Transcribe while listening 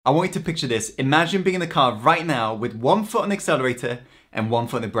I want you to picture this. Imagine being in the car right now with one foot on the accelerator and one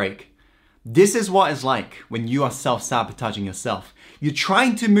foot on the brake. This is what it's like when you are self-sabotaging yourself. You're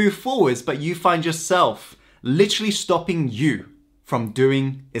trying to move forwards, but you find yourself literally stopping you from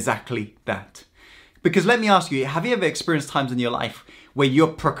doing exactly that. Because let me ask you, have you ever experienced times in your life where you're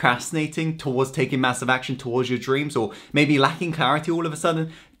procrastinating towards taking massive action towards your dreams, or maybe lacking clarity all of a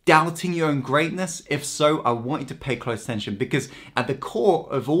sudden, doubting your own greatness? If so, I want you to pay close attention, because at the core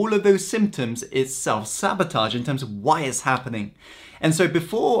of all of those symptoms is self-sabotage in terms of why it's happening. And so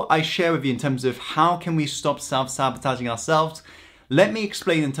before I share with you in terms of how can we stop self-sabotaging ourselves, let me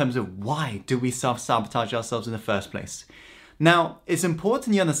explain in terms of why do we self-sabotage ourselves in the first place. Now, it's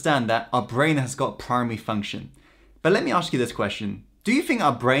important you understand that our brain has got a primary function. But let me ask you this question. Do you think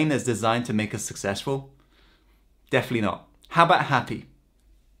our brain is designed to make us successful? Definitely not. How about happy?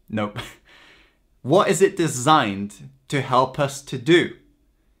 Nope. What is it designed to help us to do?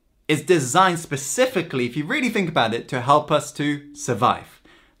 It's designed specifically, if you really think about it, to help us to survive.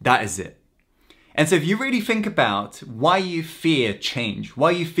 That is it. And so if you really think about why you fear change,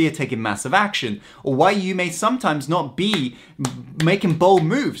 why you fear taking massive action, or why you may sometimes not be making bold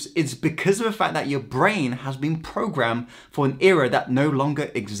moves, it's because of the fact that your brain has been programmed for an era that no longer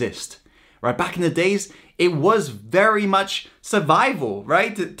exists. Right? Back in the days, it was very much survival,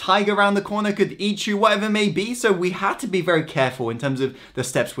 right? The tiger around the corner could eat you, whatever it may be. So we had to be very careful in terms of the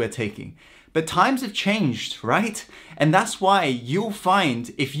steps we're taking. But times have changed, right? And that's why you'll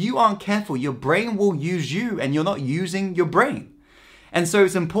find if you aren't careful, your brain will use you and you're not using your brain. And so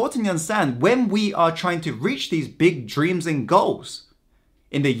it's important to understand when we are trying to reach these big dreams and goals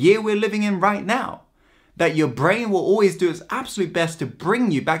in the year we're living in right now, that your brain will always do its absolute best to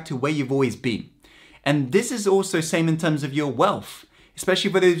bring you back to where you've always been. And this is also same in terms of your wealth,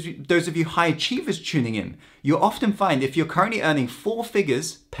 especially for those of you high achievers tuning in. You'll often find if you're currently earning 4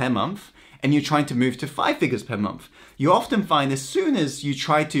 figures per month and you're trying to move to 5 figures per month, you often find as soon as you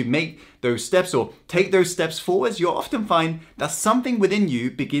try to make those steps or take those steps forwards, you'll often find that something within you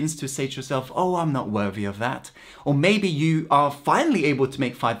begins to say to yourself, oh, I'm not worthy of that. Or maybe you are finally able to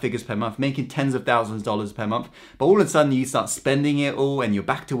make 5 figures per month, making tens of thousands of dollars per month, but all of a sudden you start spending it all and you're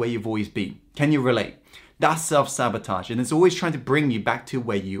back to where you've always been. Can you relate? That's self-sabotage, and it's always trying to bring you back to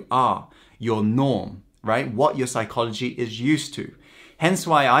where you are, your norm, right? What your psychology is used to. Hence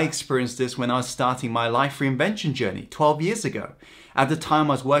why I experienced this when I was starting my life reinvention journey 12 years ago. At the time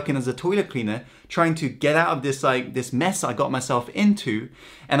I was working as a toilet cleaner, trying to get out of this mess I got myself into,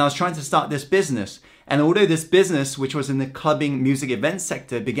 and I was trying to start this business. And although this business, which was in the clubbing music event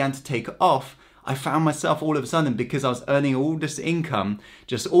sector, began to take off, I found myself all of a sudden, because I was earning all this income,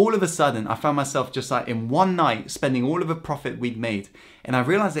 just all of a sudden, I found myself just like in one night spending all of the profit we'd made. And I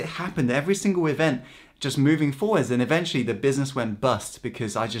realized it happened every single event, just moving forwards. And eventually the business went bust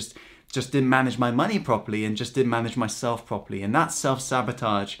because I just didn't manage my money properly and just didn't manage myself properly. And that's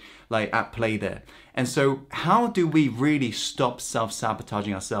self-sabotage like at play there. And so how do we really stop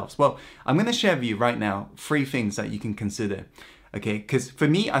self-sabotaging ourselves? Well, I'm going to share with you right now 3 things that you can consider. Okay, because for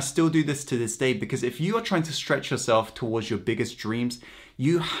me, I still do this to this day, because if you are trying to stretch yourself towards your biggest dreams,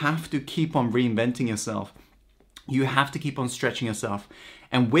 you have to keep on reinventing yourself. You have to keep on stretching yourself.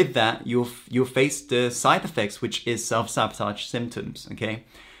 And with that, you'll face the side effects, which is self-sabotage symptoms, okay?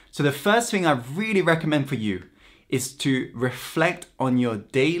 So the first thing I really recommend for you is to reflect on your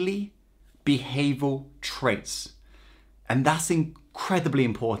daily behavioral traits. And that's incredibly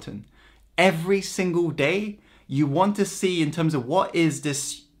important. Every single day, you want to see in terms of what is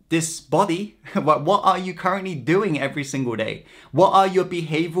this body, what are you currently doing every single day? What are your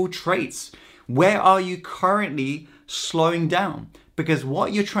behavioral traits? Where are you currently slowing down? Because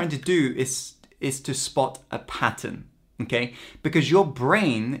what you're trying to do is to spot a pattern, okay? Because your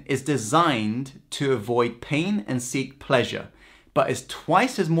brain is designed to avoid pain and seek pleasure, but is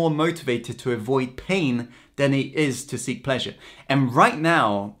twice as more motivated to avoid pain than it is to seek pleasure. And right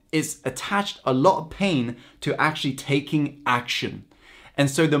now, it's attached a lot of pain to actually taking action. And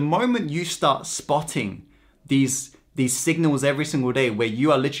so the moment you start spotting these signals every single day where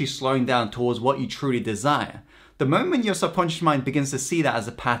you are literally slowing down towards what you truly desire, the moment your subconscious mind begins to see that as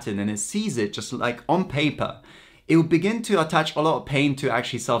a pattern and it sees it just like on paper, it will begin to attach a lot of pain to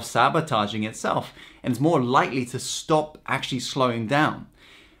actually self-sabotaging itself, and it's more likely to stop actually slowing down.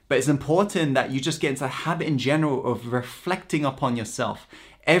 But it's important that you just get into a habit in general of reflecting upon yourself.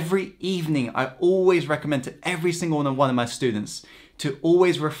 Every evening, I always recommend to every single one of my students to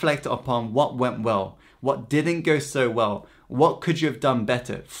always reflect upon what went well, what didn't go so well, what could you have done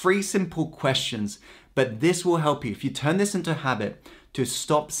better. 3 simple questions, but this will help you. If you turn this into a habit, to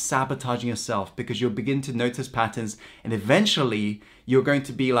stop sabotaging yourself, because you'll begin to notice patterns and eventually you're going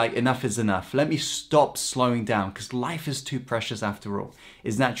to be like, enough is enough. Let me stop slowing down because life is too precious after all.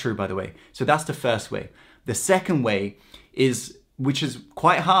 Isn't that true, by the way? So that's the first way. The second way is, which is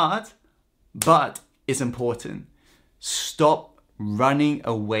quite hard, but it's important. Stop running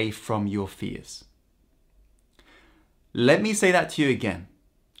away from your fears. Let me say that to you again,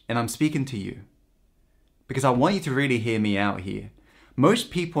 and I'm speaking to you because I want you to really hear me out here.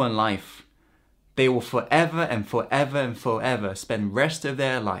 Most people in life, they will forever and forever and forever spend rest of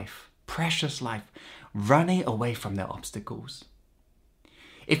their life, precious life, running away from their obstacles.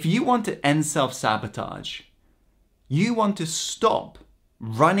 If you want to end self-sabotage, you want to stop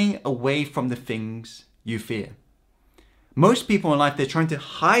running away from the things you fear. Most people in life, they're trying to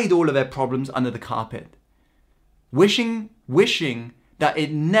hide all of their problems under the carpet, wishing that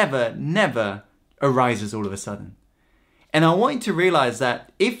it never arises all of a sudden. And I want you to realize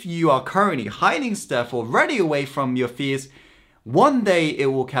that if you are currently hiding stuff or running away from your fears, one day it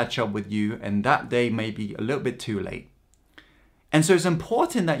will catch up with you, and that day may be a little bit too late. And so it's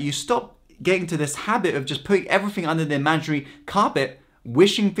important that you stop getting to this habit of just putting everything under the imaginary carpet,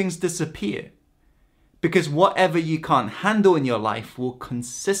 wishing things disappear. Because whatever you can't handle in your life will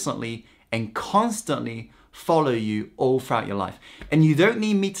consistently and constantly follow you all throughout your life. And you don't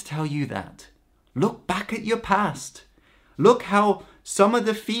need me to tell you that. Look back at your past. Look how some of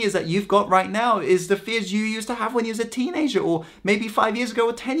the fears that you've got right now is the fears you used to have when you was a teenager, or maybe 5 years ago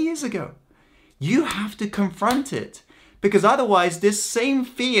or 10 years ago. You have to confront it, because otherwise this same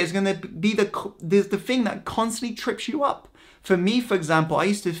fear is going to be the thing that constantly trips you up. For me, for example, I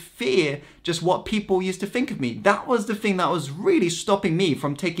used to fear just what people used to think of me. That was the thing that was really stopping me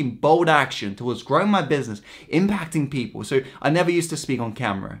from taking bold action towards growing my business, impacting people. So I never used to speak on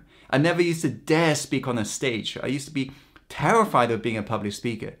camera. I never used to dare speak on a stage. I used to be terrified of being a public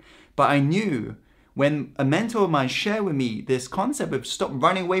speaker. But I knew when a mentor of mine shared with me this concept of stop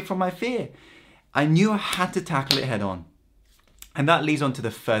running away from my fear, I knew I had to tackle it head on. And that leads on to the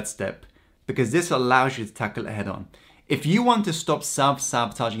third step, because this allows you to tackle it head on. If you want to stop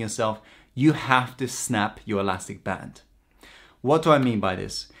self-sabotaging yourself, you have to snap your elastic band. What do I mean by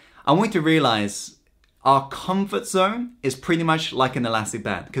this? I want you to realize our comfort zone is pretty much like an elastic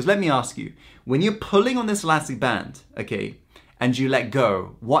band. Because let me ask you, when you're pulling on this elastic band, okay, and you let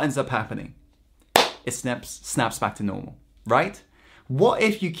go, what ends up happening? It snaps back to normal, right? What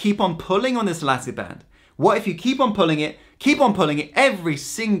if you keep on pulling on this elastic band? What if you keep on pulling it every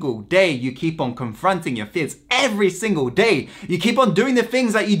single day? You keep on confronting your fears every single day. You keep on doing the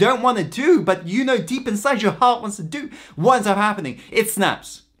things that you don't want to do, but you know deep inside your heart wants to do. What ends up happening? It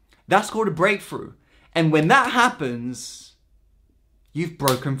snaps. That's called a breakthrough. And when that happens, you've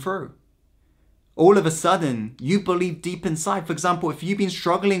broken through. All of a sudden, you believe deep inside. For example, if you've been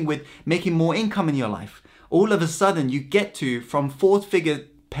struggling with making more income in your life, all of a sudden you get to from 4-figure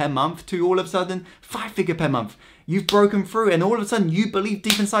per month to all of a sudden 5-figure per month. You've broken through, and all of a sudden you believe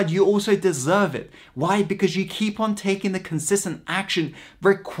deep inside you also deserve it. Why? Because you keep on taking the consistent action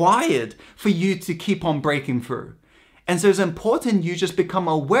required for you to keep on breaking through. And so it's important you just become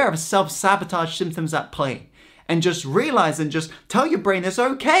aware of self-sabotage symptoms at play, and just realize and just tell your brain it's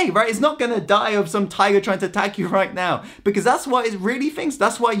okay, right? It's not going to die of some tiger trying to attack you right now, because that's what it really thinks.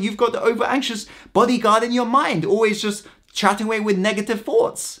 That's why you've got the over-anxious bodyguard in your mind, always just chatting away with negative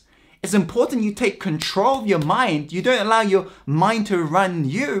thoughts. It's important you take control of your mind. You don't allow your mind to run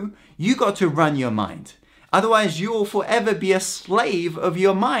you. You got to run your mind. Otherwise, you will forever be a slave of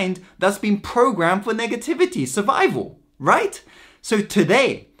your mind that's been programmed for negativity, survival, right? So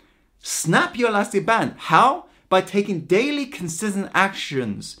today, snap your elastic band. How? By taking daily consistent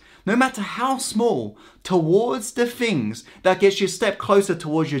actions, no matter how small, towards the things that gets you a step closer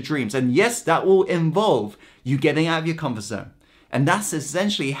towards your dreams. And yes, that will involve you getting out of your comfort zone. And that's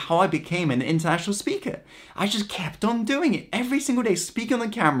essentially how I became an international speaker. I just kept on doing it every single day, speaking on the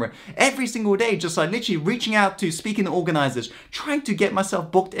camera, every single day, just like literally reaching out to speaking organizers, trying to get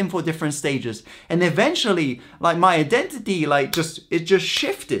myself booked in for different stages. And eventually, like my identity, it just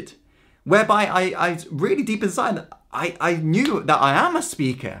shifted, whereby I really deep inside, I knew that I am a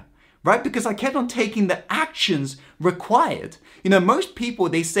speaker, right? Because I kept on taking the actions required. You know, most people,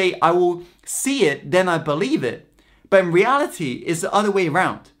 they say, I will see it, then I believe it. But in reality, it's the other way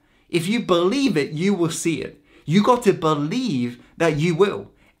around. If you believe it, you will see it. You got to believe that you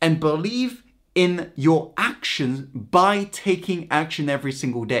will, and believe in your actions by taking action every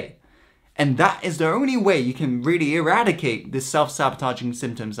single day. And that is the only way you can really eradicate the self-sabotaging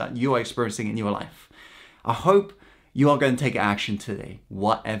symptoms that you are experiencing in your life. I hope you are going to take action today,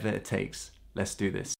 whatever it takes. Let's do this.